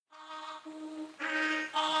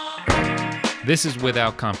This is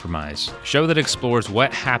Without Compromise, a show that explores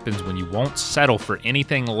what happens when you won't settle for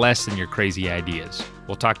anything less than your crazy ideas.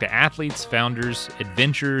 We'll talk to athletes, founders,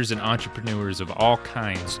 adventurers, and entrepreneurs of all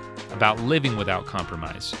kinds about living without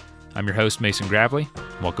compromise. I'm your host, Mason Gravely.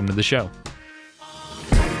 Welcome to the show.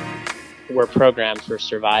 We're programmed for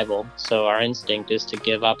survival, so our instinct is to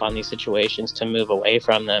give up on these situations, to move away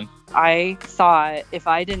from them. I thought if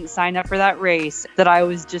I didn't sign up for that race, that I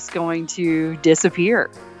was just going to disappear.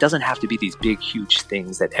 It doesn't have to be these big, huge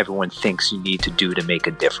things that everyone thinks you need to do to make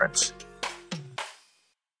a difference.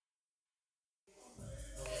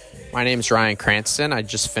 My name is Ryan Cranston. I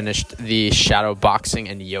just finished the shadow boxing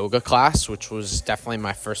and yoga class, which was definitely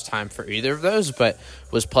my first time for either of those, but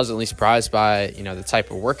was pleasantly surprised by, the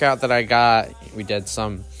type of workout that I got. We did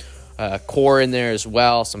some core in there as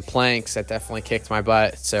well, some planks that definitely kicked my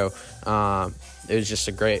butt. So it was just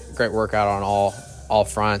a great workout on all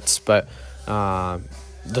fronts. But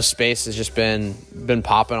the space has just been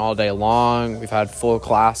popping all day long. We've had full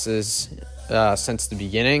classes since the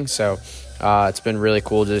beginning. So it's been really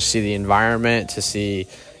cool to see the environment, to see,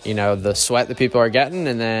 the sweat that people are getting.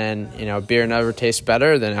 And then, beer never tastes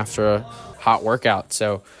better than after a hot workout.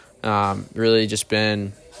 So really just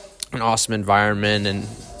been an awesome environment and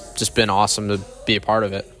just been awesome to be a part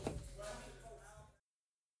of it.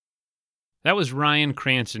 That was Ryan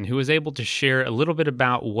Cranston, who was able to share a little bit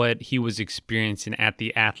about what he was experiencing at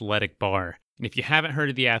the Athletic Bar. And if you haven't heard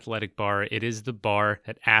of the Athletic Bar, it is the bar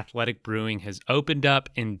that Athletic Brewing has opened up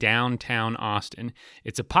in downtown Austin.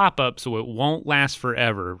 It's a pop-up, so it won't last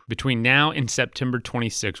forever. Between now and September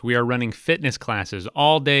 26th, we are running fitness classes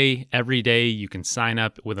all day, every day. You can sign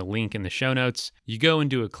up with a link in the show notes. You go and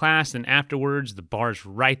do a class, and afterwards, the bar's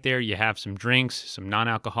right there. You have some drinks, some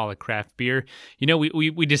non-alcoholic craft beer.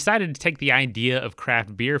 We decided to take the idea of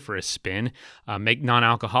craft beer for a spin, make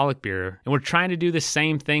non-alcoholic beer, and we're trying to do the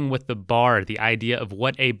same thing with the bar, the idea of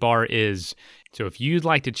what a bar is. So if you'd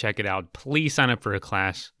like to check it out, please sign up for a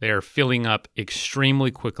class. They are filling up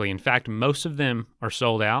extremely quickly. In fact, most of them are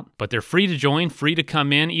sold out, but they're free to join, free to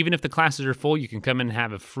come in. Even if the classes are full, you can come in and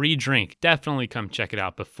have a free drink. Definitely come check it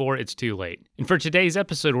out before it's too late. And for today's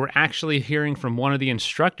episode, we're actually hearing from one of the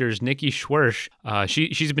instructors, Nikki Schwersch.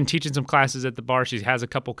 She's been teaching some classes at the bar. She has a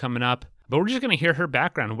couple coming up. But we're just going to hear her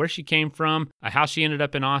background, where she came from, how she ended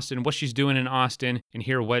up in Austin, what she's doing in Austin, and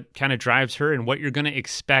hear what kind of drives her and what you're going to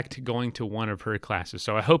expect going to one of her classes.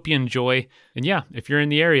 So I hope you enjoy. And yeah, if you're in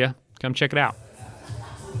the area, come check it out.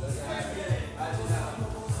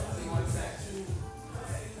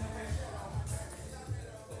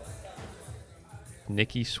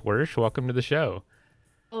 Nikki Schwersch, welcome to the show.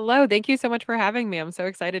 Hello. Thank you so much for having me. I'm so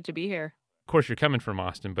excited to be here. Of course, you're coming from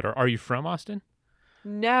Austin, but are you from Austin?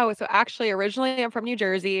 No. So actually, originally, I'm from New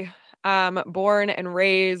Jersey. Born and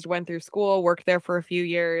raised, went through school, worked there for a few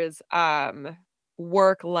years.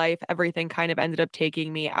 Work, life, everything kind of ended up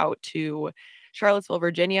taking me out to Charlottesville,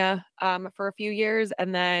 Virginia, for a few years.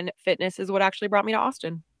 And then fitness is what actually brought me to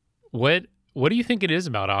Austin. What do you think it is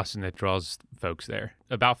about Austin that draws folks there,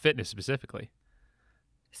 about fitness specifically?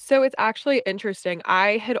 So it's actually interesting.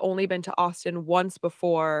 I had only been to Austin once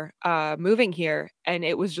before moving here, and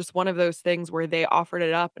it was just one of those things where they offered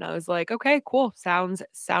it up, and I was like, okay, cool. Sounds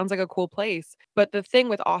like a cool place. But the thing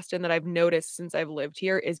with Austin that I've noticed since I've lived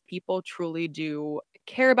here is people truly do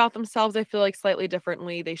care about themselves, I feel like, slightly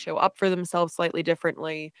differently. They show up for themselves slightly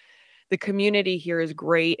differently. The community here is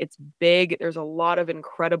great. It's big. There's a lot of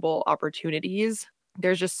incredible opportunities.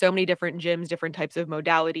 There's just so many different gyms, different types of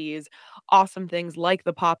modalities, awesome things like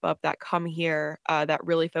the pop-up that come here that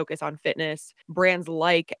really focus on fitness, brands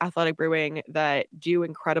like Athletic Brewing that do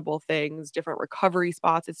incredible things, different recovery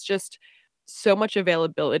spots. It's just so much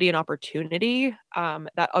availability and opportunity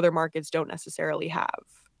that other markets don't necessarily have.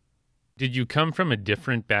 Did you come from a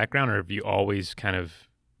different background, or have you always kind of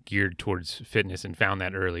geared towards fitness and found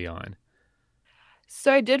that early on?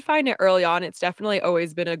 So I did find it early on. It's definitely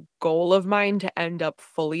always been a goal of mine to end up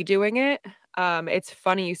fully doing it. It's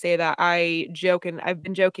funny you say that. I joke, and I've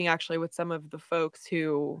been joking actually with some of the folks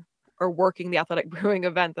who are working the Athletic Brewing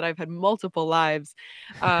event that I've had multiple lives.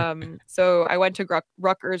 So I went to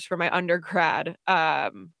Rutgers for my undergrad,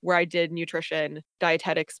 where I did nutrition,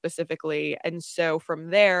 dietetics specifically. And so from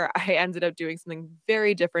there, I ended up doing something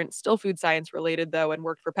very different, still food science related though, and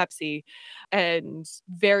worked for Pepsi, and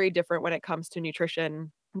very different when it comes to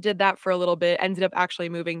nutrition. Did that for a little bit, ended up actually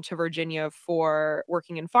moving to Virginia for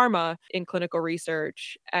working in pharma in clinical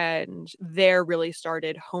research, and there really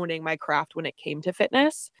started honing my craft when it came to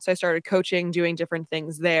fitness. So I started coaching, doing different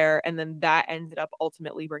things there, and then that ended up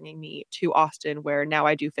ultimately bringing me to Austin, where now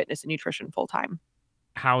I do fitness and nutrition full time.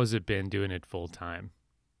 How has it been doing it full time?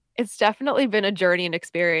 It's definitely been a journey and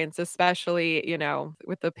experience, especially,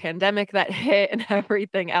 with the pandemic that hit and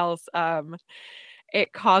everything else.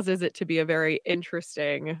 It causes it to be a very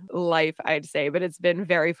interesting life, I'd say, but it's been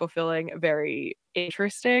very fulfilling, very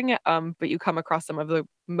interesting. But you come across some of the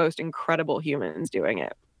most incredible humans doing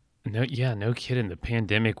it. No, yeah, no kidding. The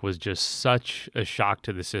pandemic was just such a shock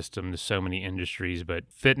to the system to so many industries, but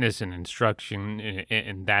fitness and instruction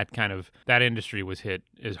and that industry was hit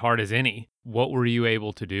as hard as any. What were you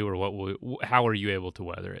able to do, or how were you able to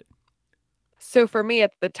weather it? So for me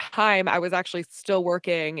at the time, I was actually still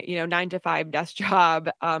working, 9 to 5 desk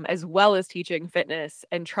job, as well as teaching fitness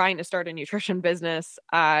and trying to start a nutrition business.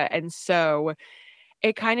 And so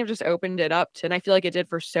it kind of just opened it up to, and I feel like it did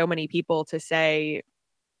for so many people to say,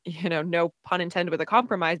 no pun intended with a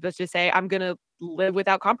compromise, but to say, I'm going to live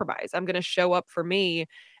without compromise. I'm going to show up for me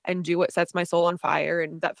and do what sets my soul on fire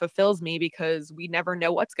and that fulfills me because we never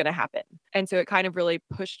know what's going to happen. And so it kind of really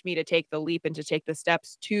pushed me to take the leap and to take the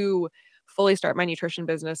steps to fully start my nutrition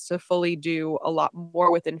business, to fully do a lot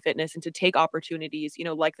more within fitness and to take opportunities,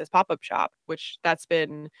 like this pop-up shop, which that's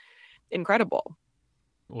been incredible.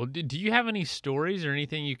 Well, do you have any stories or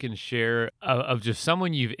anything you can share of just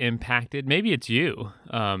someone you've impacted? Maybe it's you,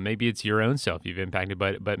 maybe it's your own self you've impacted,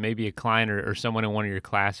 but maybe a client or someone in one of your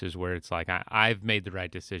classes where it's like, I've made the right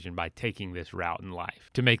decision by taking this route in life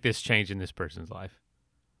to make this change in this person's life.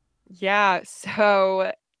 Yeah,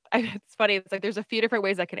 so it's funny. It's like there's a few different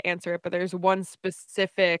ways I can answer it, but there's one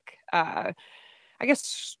specific, I guess,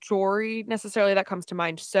 story necessarily that comes to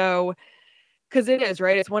mind. So, because it is,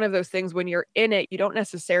 right? It's one of those things when you're in it, you don't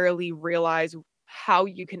necessarily realize how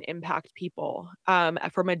you can impact people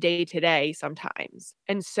from a day to day sometimes.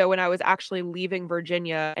 And so when I was actually leaving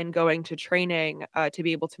Virginia and going to training to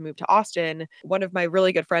be able to move to Austin, one of my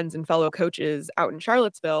really good friends and fellow coaches out in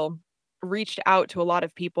Charlottesville reached out to a lot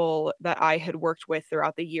of people that I had worked with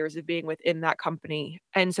throughout the years of being within that company.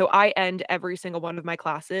 And so I end every single one of my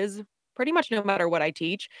classes, pretty much no matter what I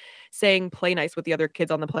teach, saying play nice with the other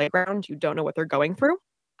kids on the playground. You don't know what they're going through.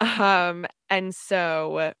 And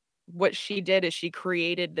so what she did is she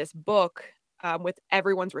created this book with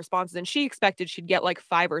everyone's responses, and she expected she'd get like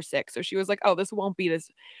 5 or 6. So she was like, "Oh, this won't be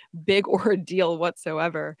this big ordeal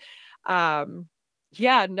whatsoever." Um,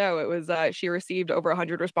 yeah, no, it was, she received over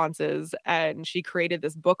 100 responses, and she created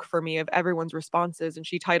this book for me of everyone's responses, and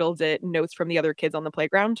she titled it Notes from the Other Kids on the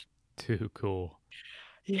Playground. Too cool.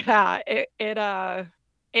 Yeah,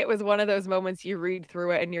 it was one of those moments you read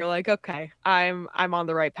through it and you're like, "Okay, I'm on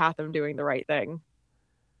the right path, I'm doing the right thing."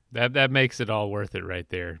 That makes it all worth it right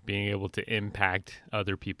there. Being able to impact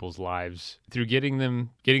other people's lives through getting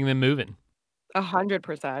them moving.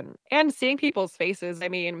 100%. And seeing people's faces, I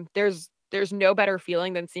mean, there's no better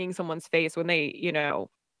feeling than seeing someone's face when they,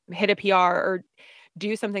 hit a PR or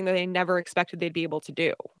do something that they never expected they'd be able to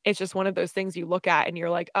do. It's just one of those things you look at and you're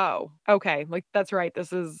like, "Oh, okay, like that's right.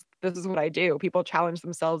 This is what I do." People challenge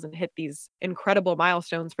themselves and hit these incredible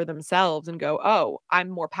milestones for themselves and go, "Oh, I'm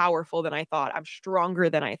more powerful than I thought. I'm stronger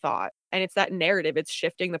than I thought." And it's that narrative. It's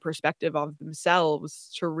shifting the perspective of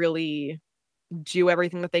themselves to really do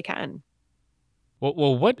everything that they can.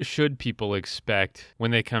 Well, what should people expect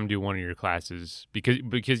when they come to one of your classes?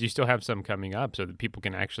 Because you still have some coming up, so that people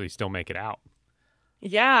can actually still make it out.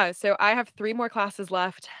 Yeah, so I have 3 more classes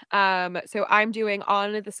left. So I'm doing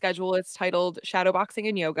on the schedule, it's titled Shadowboxing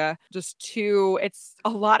and Yoga. Just 2 it's a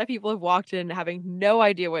lot of people have walked in having no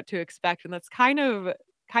idea what to expect, and that's kind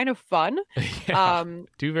of fun. Yeah, Um,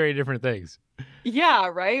 two very different things. yeah,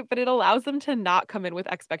 right? But it allows them to not come in with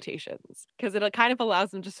expectations because it kind of allows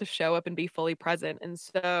them just to show up and be fully present. And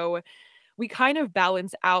so we kind of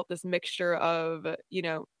balance out this mixture of,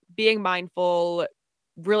 being mindful,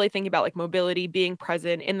 really thinking about like mobility, being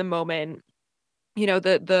present in the moment,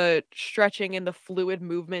 the stretching and the fluid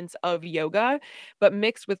movements of yoga, but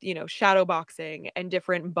mixed with, shadow boxing and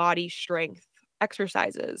different body strength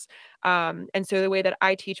exercises. And so the way that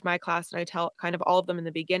I teach my class and I tell kind of all of them in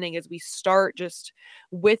the beginning is we start just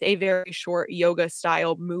with a very short yoga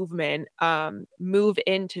style movement, move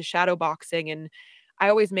into shadow boxing. And I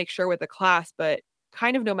always make sure with the class, but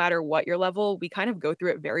kind of no matter what your level, we kind of go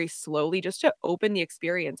through it very slowly just to open the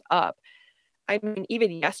experience up. I mean,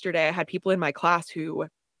 even yesterday, I had people in my class who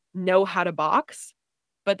know how to box,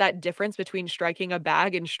 but that difference between striking a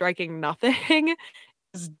bag and striking nothing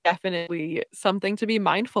is definitely something to be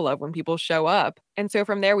mindful of when people show up. And so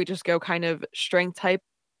from there, we just go kind of strength type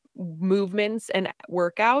movements and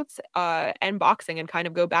workouts and boxing and kind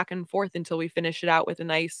of go back and forth until we finish it out with a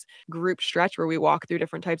nice group stretch where we walk through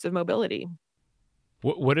different types of mobility.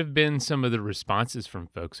 What have been some of the responses from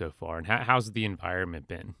folks so far, and how's the environment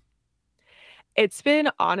been? It's been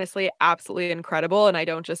honestly absolutely incredible, and I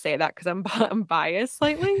don't just say that because I'm biased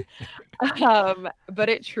slightly. But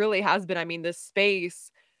it truly has been. I mean, this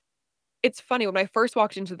space, it's funny, when I first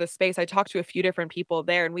walked into the space, I talked to a few different people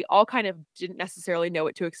there, and we all kind of didn't necessarily know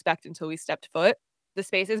what to expect until we stepped foot. The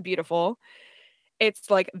space is beautiful. It's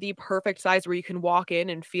like the perfect size where you can walk in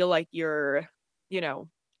and feel like you're, you know,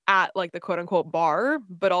 at like the quote unquote bar,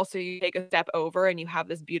 but also you take a step over and you have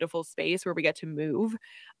this beautiful space where we get to move.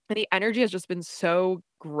 And the energy has just been so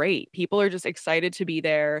great. People are just excited to be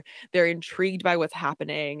there. They're intrigued by what's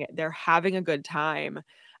happening. They're having a good time.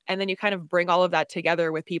 And then you kind of bring all of that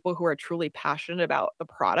together with people who are truly passionate about the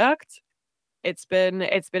product. It's been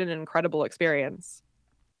an incredible experience.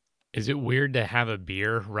 Is it weird to have a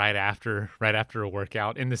beer right after a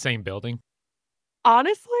workout in the same building?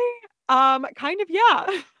 Honestly, kind of,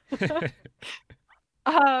 yeah.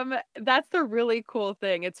 That's the really cool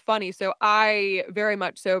thing. It's funny. So I very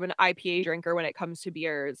much so am an IPA drinker when it comes to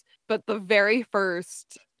beers, but the very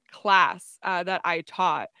first class that I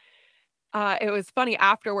taught, it was funny.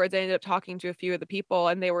 Afterwards, I ended up talking to a few of the people,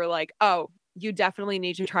 and they were like, "Oh, you definitely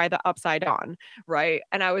need to try the upside on, right?"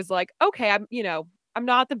 And I was like, "Okay, I'm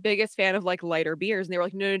not the biggest fan of like lighter beers." And they were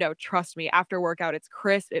like, "No, no, no, trust me. After workout, it's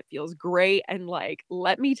crisp. It feels great." And like,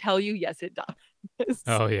 let me tell you, yes, it does.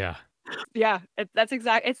 Oh yeah. Yeah,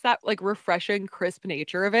 it's that, like, refreshing, crisp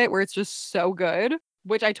nature of it where it's just so good,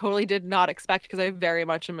 which I totally did not expect because I very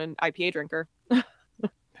much am an IPA drinker.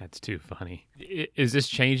 That's too funny. Is this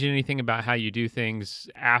changing anything about how you do things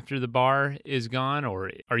after the bar is gone,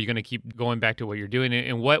 or are you going to keep going back to what you're doing?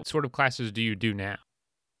 And what sort of classes do you do now?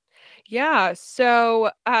 Yeah,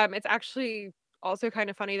 so, it's actually also kind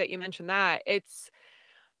of funny that you mentioned that.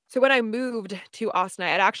 So when I moved to Austin, I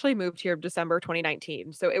had actually moved here December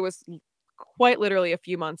 2019, so it was quite literally a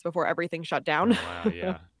few months before everything shut down. Oh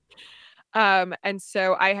wow, yeah. And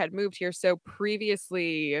so I had moved here. So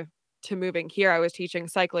previously to moving here, I was teaching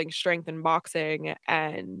cycling, strength, and boxing.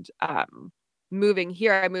 And moving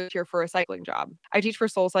here, I moved here for a cycling job. I teach for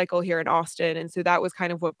Soul Cycle here in Austin. And so that was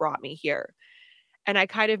kind of what brought me here. And I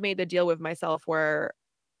kind of made the deal with myself where,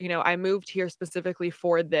 I moved here specifically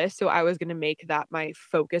for this. So I was going to make that my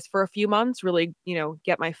focus for a few months, really,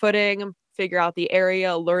 get my footing, figure out the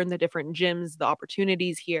area, learn the different gyms, the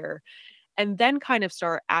opportunities here, and then kind of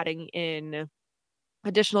start adding in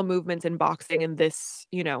additional movements in boxing and this,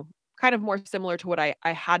 kind of more similar to what I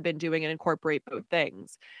had been doing and incorporate both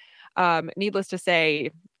things. Needless to say,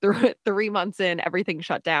 3 months in, everything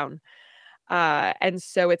shut down. And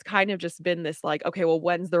so it's kind of just been this like, okay, well,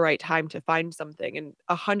 when's the right time to find something? And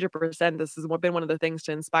 100%, this has been one of the things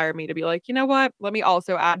to inspire me to be like, you know what? Let me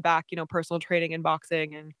also add back, personal training and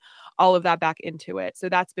boxing and all of that back into it. So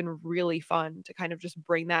that's been really fun to kind of just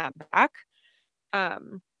bring that back.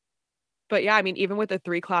 Um, but yeah, I mean, even with the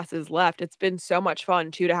 3 classes left, it's been so much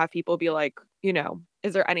fun too to have people be like, do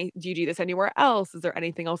you do this anywhere else? Is there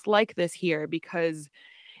anything else like this here? Because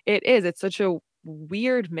it's such a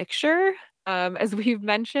weird mixture, as we've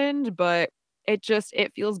mentioned, but it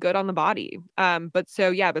feels good on the body. But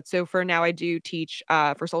so for now I do teach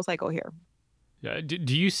for Soul Cycle here. Yeah.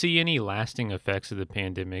 Do you see any lasting effects of the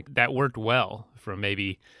pandemic that worked well from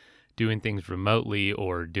maybe doing things remotely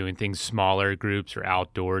or doing things smaller groups or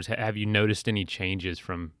outdoors? Have you noticed any changes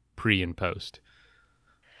from pre and post?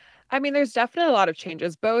 I mean, there's definitely a lot of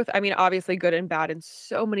changes, both, I mean, obviously good and bad in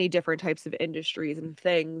so many different types of industries and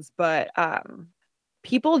things, but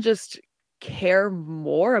people just care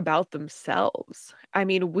more about themselves. I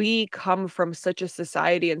mean, we come from such a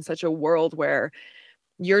society and such a world where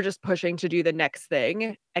you're just pushing to do the next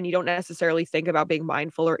thing and you don't necessarily think about being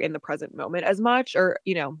mindful or in the present moment as much, or,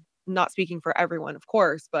 not speaking for everyone, of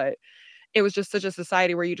course, but it was just such a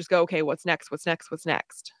society where you just go, okay, what's next? What's next? What's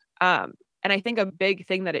next? And I think a big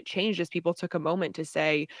thing that it changed is people took a moment to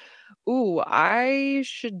say, ooh, I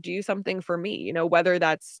should do something for me, whether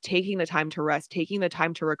that's taking the time to rest, taking the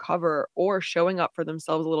time to recover, or showing up for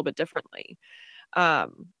themselves a little bit differently.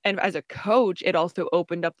 And as a coach, it also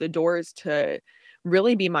opened up the doors to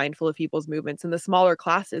really be mindful of people's movements. And the smaller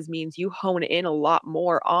classes means you hone in a lot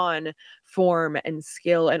more on form and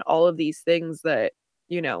skill and all of these things that,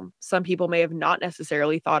 some people may have not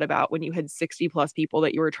necessarily thought about when you had 60 plus people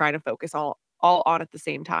that you were trying to focus all on at the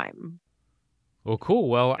same time. Well, cool.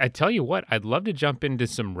 Well, I tell you what, I'd love to jump into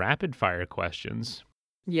some rapid fire questions.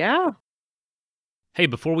 Yeah. Hey,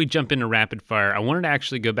 before we jump into rapid fire, I wanted to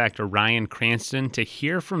actually go back to Ryan Cranston to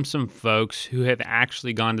hear from some folks who have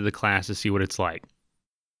actually gone to the class to see what it's like.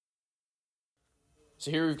 So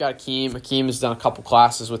here we've got Akeem. Akeem has done a couple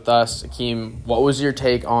classes with us. Akeem, what was your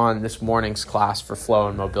take on this morning's class for flow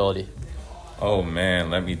and mobility? Oh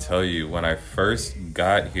man, let me tell you, when I first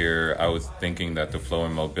got here, I was thinking that the flow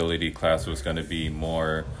and mobility class was going to be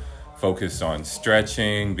more focused on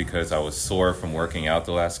stretching because I was sore from working out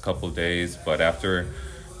the last couple of days. But after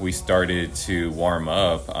we started to warm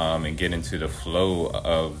up and get into the flow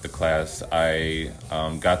of the class, I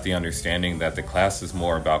got the understanding that the class is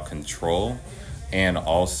more about control and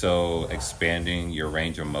also expanding your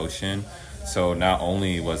range of motion. So not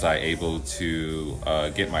only was I able to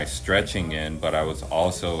get my stretching in, but I was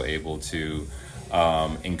also able to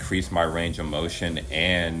increase my range of motion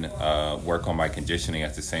and work on my conditioning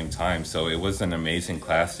at the same time. So it was an amazing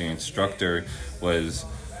class. The instructor was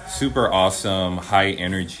super awesome, high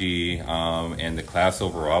energy, and the class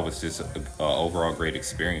overall was just an overall great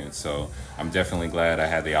experience. So I'm definitely glad I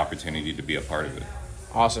had the opportunity to be a part of it.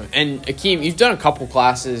 Awesome. And Akeem, you've done a couple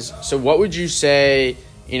classes. So what would you say,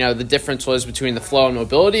 the difference was between the flow and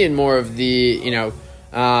mobility and more of the, The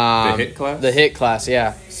HIIT class? The HIIT class,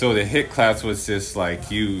 yeah. So the HIIT class was just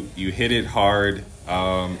like you hit it hard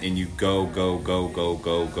and you go.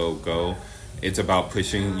 It's about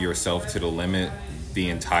pushing yourself to the limit the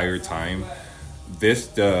entire time.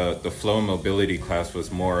 The flow and mobility class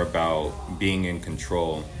was more about being in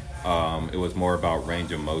control. It was more about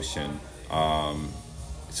range of motion.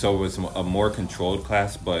 So it was a more controlled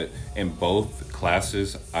class, but in both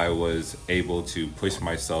classes, I was able to push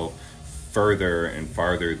myself further and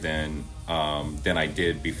farther than I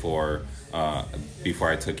did before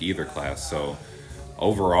I took either class. So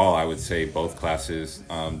overall, I would say both classes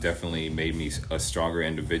definitely made me a stronger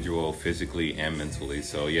individual physically and mentally.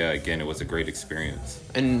 So yeah, again, it was a great experience.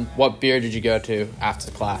 And what beer did you go to after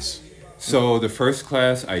the class? So the first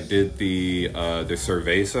class I did the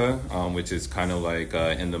cerveza, which is kind of like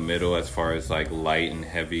in the middle as far as like light and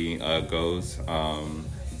heavy goes,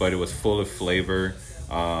 but it was full of flavor.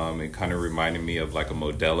 It kind of reminded me of like a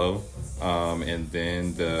Modelo, and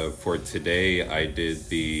then for today I did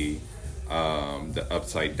the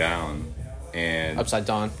upside down and Upside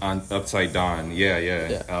Down. Upside Down,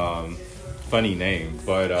 yeah. Funny name,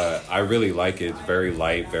 but I really like it. It's very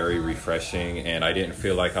light, very refreshing, and I didn't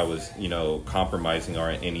feel like I was, compromising or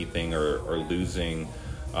anything or losing,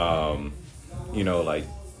 like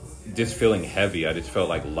just feeling heavy. I just felt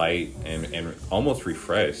like light and almost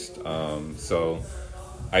refreshed. So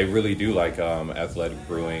I really do like Athletic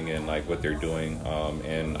Brewing and like what they're doing,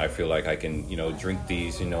 and I feel like I can, drink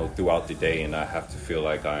these, throughout the day and not have to feel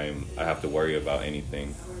like I have to worry about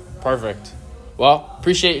anything. Perfect. Well,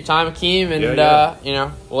 appreciate your time, Akeem, and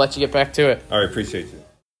we'll let you get back to it. All right, appreciate you.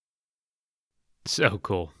 So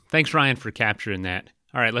cool. Thanks, Ryan, for capturing that.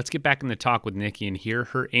 All right, let's get back in the talk with Nikki and hear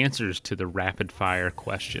her answers to the rapid fire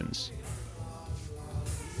questions.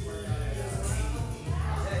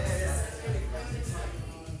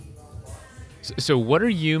 So what are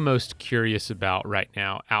you most curious about right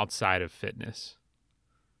now outside of fitness?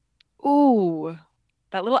 Ooh,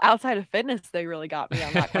 that little outside of fitness, they really got me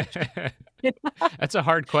on that question. That's a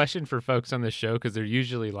hard question for folks on the show because they're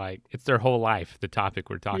usually like, it's their whole life, the topic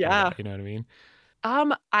we're talking about. You know what I mean?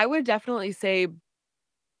 I would definitely say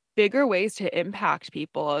bigger ways to impact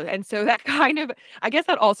people. And so that I guess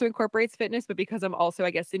that also incorporates fitness, but because I'm also, I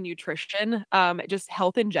guess, in nutrition, just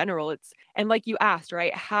health in general, and like you asked,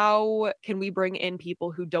 right? How can we bring in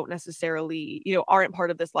people who don't necessarily, aren't part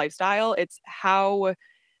of this lifestyle? It's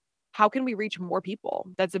how can we reach more people?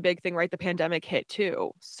 That's a big thing, right? The pandemic hit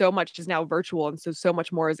too. So much is now virtual. And so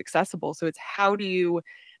much more is accessible. So it's how do you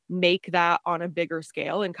make that on a bigger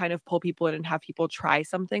scale and kind of pull people in and have people try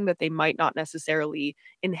something that they might not necessarily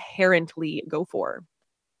inherently go for?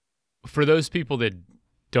 For those people that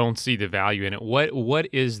don't see the value in it, what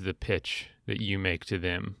is the pitch that you make to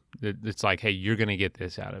them? It's like, hey, you're going to get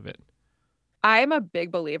this out of it. I'm a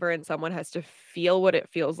big believer in someone has to feel what it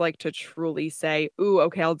feels like to truly say, ooh,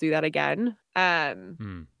 okay, I'll do that again.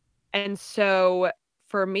 And so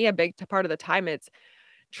for me, a big part of the time, it's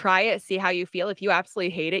try it, see how you feel. If you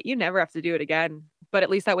absolutely hate it, you never have to do it again. But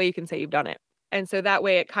at least that way you can say you've done it. And so that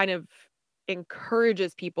way it kind of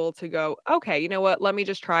encourages people to go, okay, you know what? Let me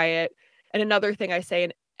just try it. And another thing I say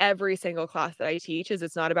in every single class that I teach is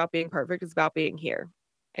it's not about being perfect. It's about being here.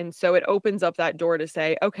 And so it opens up that door to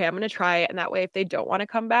say, okay, I'm going to try it. And that way, if they don't want to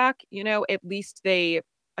come back, at least they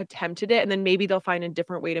attempted it. And then maybe they'll find a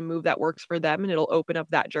different way to move that works for them and it'll open up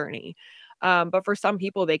that journey. But for some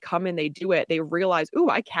people, they come and they do it. They realize, ooh,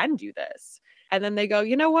 I can do this. And then they go,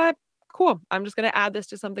 you know what? Cool. I'm just going to add this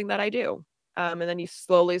to something that I do. And then you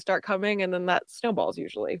slowly start coming and then that snowballs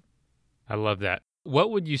usually. I love that.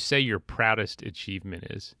 What would you say your proudest achievement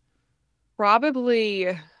is?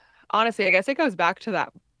 Probably, honestly, I guess it goes back to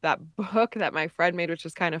that book that my friend made, which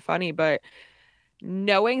is kind of funny, but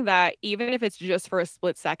knowing that even if it's just for a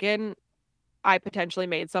split second, I potentially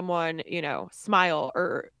made someone, smile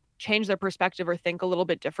or change their perspective or think a little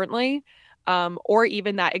bit differently, or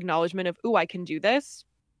even that acknowledgement of, "Ooh, I can do this."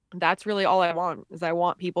 That's really all I want, is I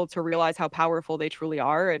want people to realize how powerful they truly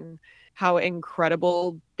are and how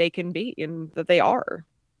incredible they can be and that they are.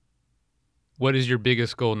 What is your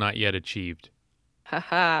biggest goal not yet achieved?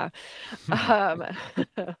 Haha. Um,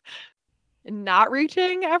 not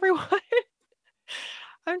reaching everyone.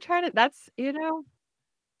 I'm trying to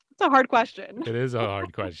it's a hard question. It is a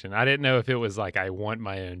hard question. I didn't know if it was like I want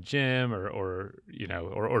my own gym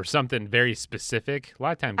or something very specific. A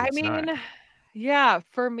lot of times I it's mean, not. yeah,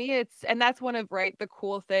 for me, and that's one of, right, the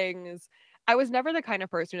cool things. I was never the kind of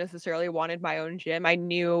person who necessarily wanted my own gym. I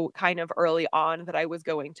knew kind of early on that I was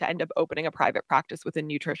going to end up opening a private practice within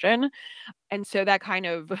nutrition. And so that kind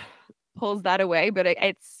of pulls that away, but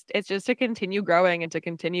it's just to continue growing and to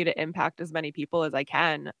continue to impact as many people as I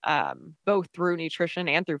can, both through nutrition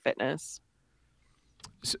and through fitness.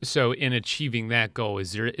 So in achieving that goal,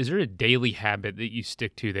 is there a daily habit that you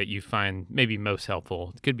stick to that you find maybe most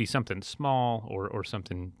helpful? It could be something small or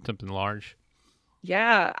something large.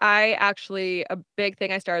 Yeah, a big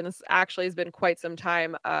thing I started, and this actually has been quite some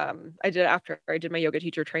time. I did it after I did my yoga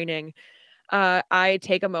teacher training. I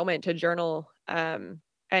take a moment to journal, and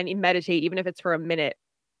meditate, even if it's for a minute,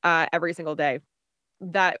 every single day.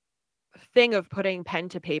 That thing of putting pen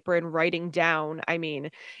to paper and writing down,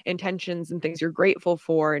 intentions and things you're grateful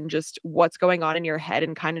for and just what's going on in your head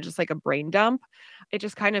and kind of just like a brain dump. It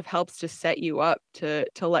just kind of helps to set you up to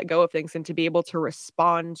let go of things and to be able to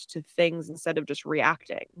respond to things instead of just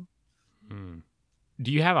reacting. Hmm.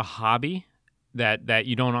 Do you have a hobby that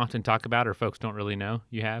you don't often talk about or folks don't really know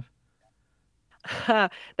you have?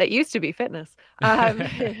 That used to be fitness. Um,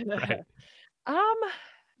 Right. um,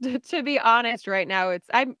 to be honest, right now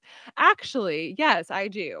I'm actually, yes, I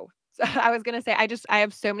do. So I was gonna say I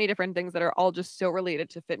have so many different things that are all just so related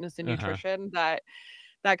to fitness and Uh-huh. nutrition that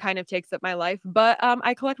kind of takes up my life. But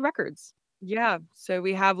I collect records. Yeah. So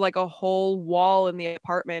we have like a whole wall in the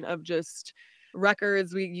apartment of just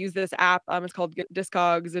records. We use this app. It's called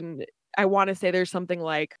Discogs, and I want to say there's something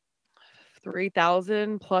like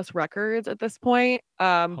 3,000 plus records at this point.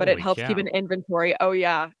 But it Holy helps keep cow. an inventory. Oh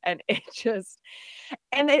yeah. And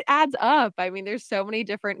it adds up. There's so many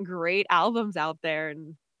different great albums out there.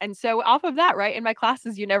 And so off of that, right? In my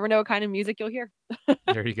classes, you never know what kind of music you'll hear.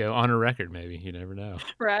 There you go. On a record, maybe. You never know.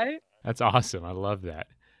 Right? That's awesome. I love that.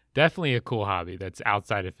 Definitely a cool hobby that's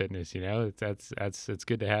outside of fitness, you know? It's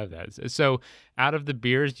good to have that. So, out of the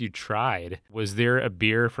beers you tried, was there a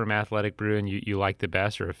beer from Athletic Brew and you liked the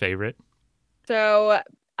best or a favorite? So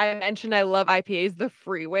I mentioned I love IPAs. The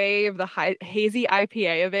Free Wave, the hazy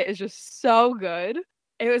IPA of it is just so good.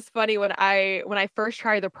 It was funny when I first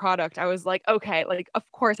tried the product, I was like, okay, like of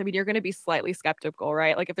course, you're gonna be slightly skeptical,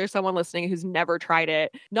 right? Like if there's someone listening who's never tried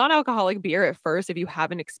it, non-alcoholic beer at first, if you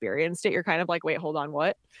haven't experienced it, you're kind of like, wait, hold on,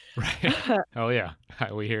 what? Right. Oh, yeah.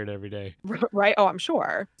 We hear it every day. Right? Oh, I'm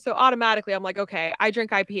sure. So automatically I'm like, okay, I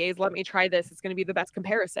drink IPAs, let me try this. It's gonna be the best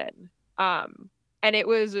comparison. And it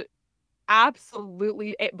was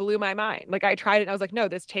absolutely, it blew my mind. Like, I tried it and I was like, "No,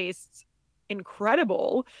 this tastes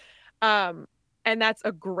incredible." Um, and that's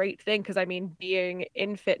a great thing because, being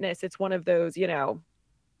in fitness, it's one of those,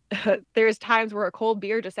 there's times where a cold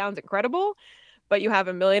beer just sounds incredible, but you have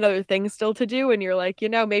a million other things still to do, and you're like,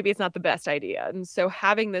 maybe it's not the best idea. And so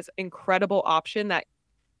having this incredible option that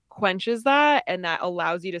quenches that and that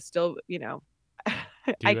allows you to still,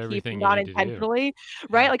 I Do keep everything you need to do. non-intentionally,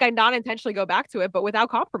 right? Yeah. Like I non-intentionally go back to it, but without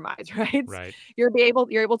compromise, right? Right. You're able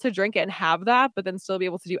to drink it and have that, but then still be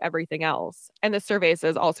able to do everything else. And the cerveza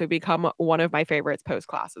has also become one of my favorites post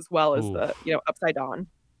class, as well as the, Oof. upside down.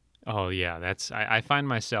 Oh, yeah. I find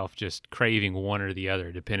myself just craving one or the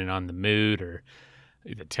other, depending on the mood or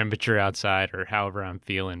the temperature outside or however I'm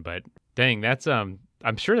feeling. But dang,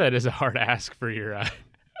 I'm sure that is a hard ask for your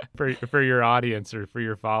for your audience or for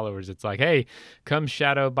your followers. It's like, hey, come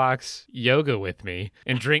shadow box yoga with me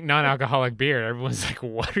and drink non-alcoholic beer. Everyone's like,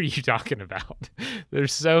 what are you talking about?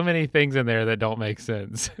 There's so many things in there that don't make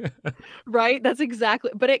sense. Right? That's exactly,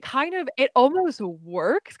 but it almost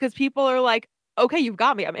works because people are like, okay, you've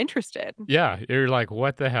got me. I'm interested. Yeah, you're like,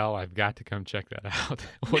 what the hell? I've got to come check that out.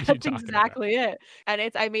 What are you That's talking about? exactly it. And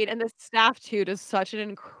and the staff too does such an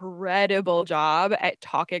incredible job at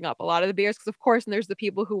talking up a lot of the beers. Cause of course, and there's the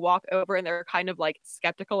people who walk over and they're kind of like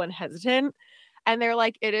skeptical and hesitant. And they're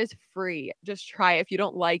like, it is free. Just try it. If you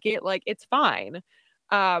don't like it, like it's fine.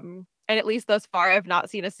 And at least thus far, I've not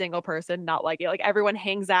seen a single person not like it. Like everyone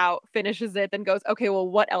hangs out, finishes it, then goes, okay, well,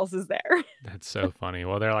 what else is there? That's so funny.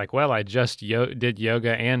 Well, they're like, well, I just did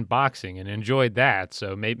yoga and boxing and enjoyed that.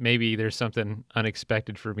 So maybe there's something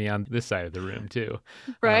unexpected for me on this side of the room too.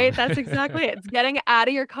 Right? That's exactly it. It's getting out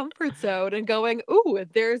of your comfort zone and going, ooh,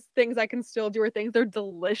 there's things I can still do or things that are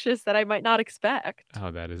delicious that I might not expect.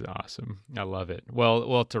 Oh, that is awesome. I love it.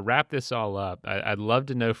 Well, to wrap this all up, I'd love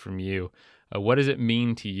to know from you, what does it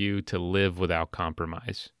mean to you to live without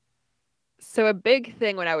compromise? So a big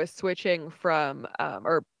thing when I was switching from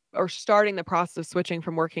or starting the process of switching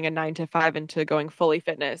from working a 9 to 5 into going fully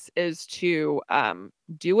fitness is to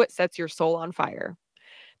do what sets your soul on fire.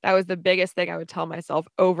 That was the biggest thing I would tell myself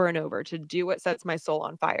over and over, to do what sets my soul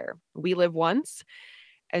on fire. We live once,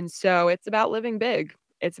 and so it's about living big.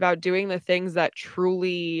 It's about doing the things that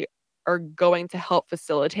truly are going to help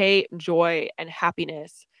facilitate joy and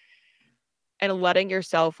happiness and letting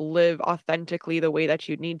yourself live authentically the way that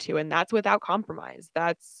you need to. And that's without compromise.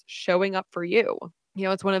 That's showing up for you. You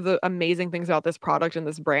know, it's one of the amazing things about this product and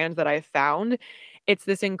this brand that I've found. It's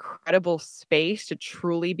this incredible space to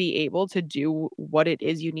truly be able to do what it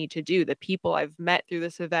is you need to do. The people I've met through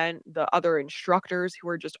this event, the other instructors who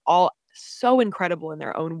are just all so incredible in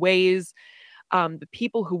their own ways, the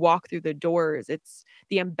people who walk through the doors, it's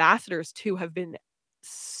the ambassadors too have been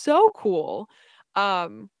so cool.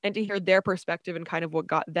 And to hear their perspective and kind of what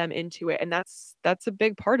got them into it. And that's a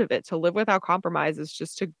big part of it. To live without compromise is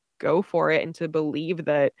just to go for it and to believe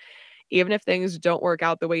that even if things don't work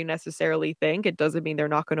out the way you necessarily think, it doesn't mean they're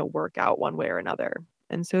not going to work out one way or another.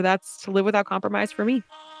 And so that's to live without compromise for me.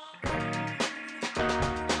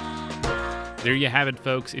 There you have it,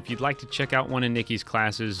 folks. If you'd like to check out one of Nikki's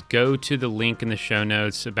classes, go to the link in the show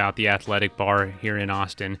notes about the Athletic Bar here in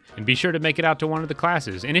Austin, and be sure to make it out to one of the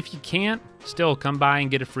classes. And if you can't, still come by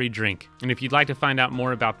and get a free drink. And if you'd like to find out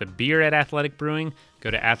more about the beer at Athletic Brewing,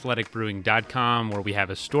 go to athleticbrewing.com, where we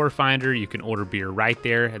have a store finder. You can order beer right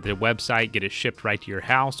there at the website, get it shipped right to your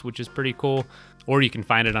house, which is pretty cool. Or you can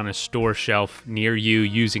find it on a store shelf near you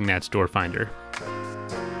using that store finder.